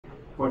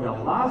for the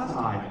last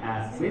time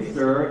as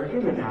Mr.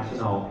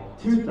 International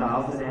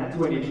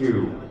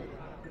 2022.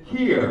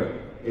 Here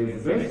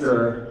is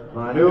Mr.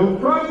 Manu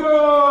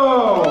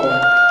Franco!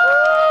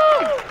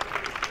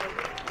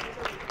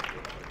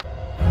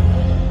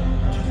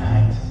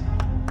 Tonight,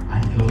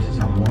 I'm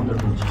closing a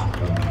wonderful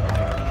chapter.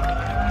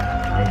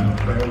 I am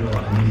very well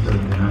at Mr.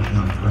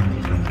 International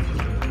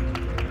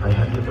 2022. I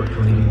had the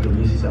opportunity to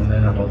visit and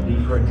learn about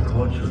different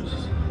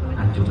cultures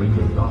and to bring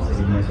a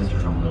positive message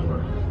around the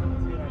world.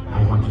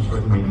 I want to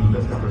express my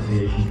deepest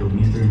appreciation to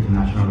Mr.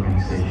 International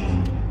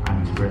Organization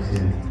and its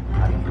president,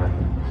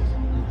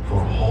 for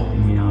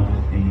holding me up,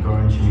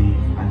 encouraging me,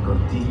 and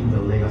continuing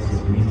the legacy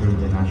of Mr.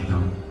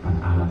 International and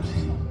Alam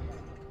Singh.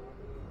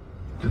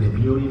 To the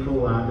beautiful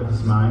land of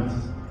smiles,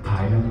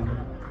 Thailand,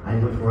 I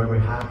will forever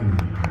have you in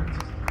my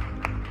heart.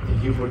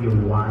 Thank you for your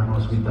warm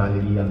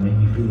hospitality and make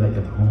me feel like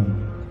at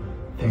home.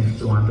 Thanks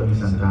to Anthony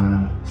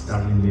Santana,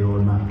 Starling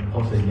Leolma,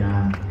 Jose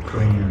Yan,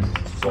 trainers,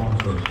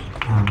 sponsors,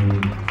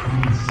 family,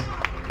 friends,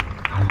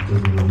 and to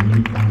the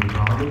Dominican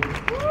Republic,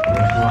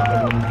 thanks to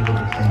everyone who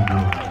represent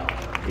you.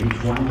 Each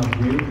one of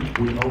you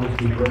will always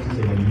be present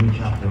in a new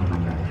chapter of my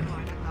life.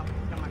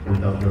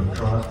 Without your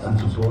trust and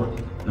support,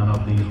 none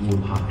of this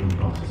would have been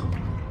possible.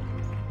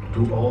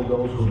 To all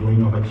those who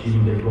dream of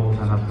achieving their goals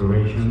and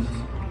aspirations,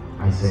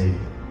 I say,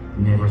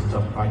 never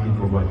stop fighting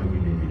for what you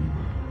believe in.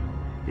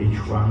 Each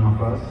one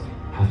of us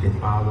has the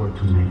power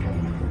to make a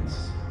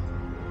difference.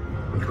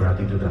 With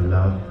gratitude and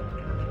love,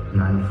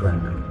 Manu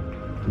Franco,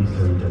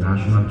 Mr.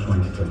 International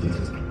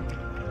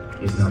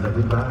 2022. It's not a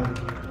goodbye,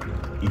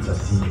 it's a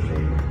see you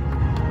later.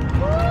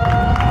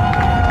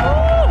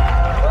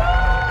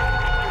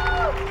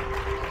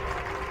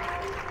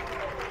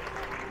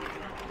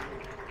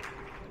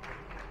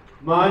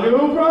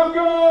 Manu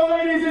Franco!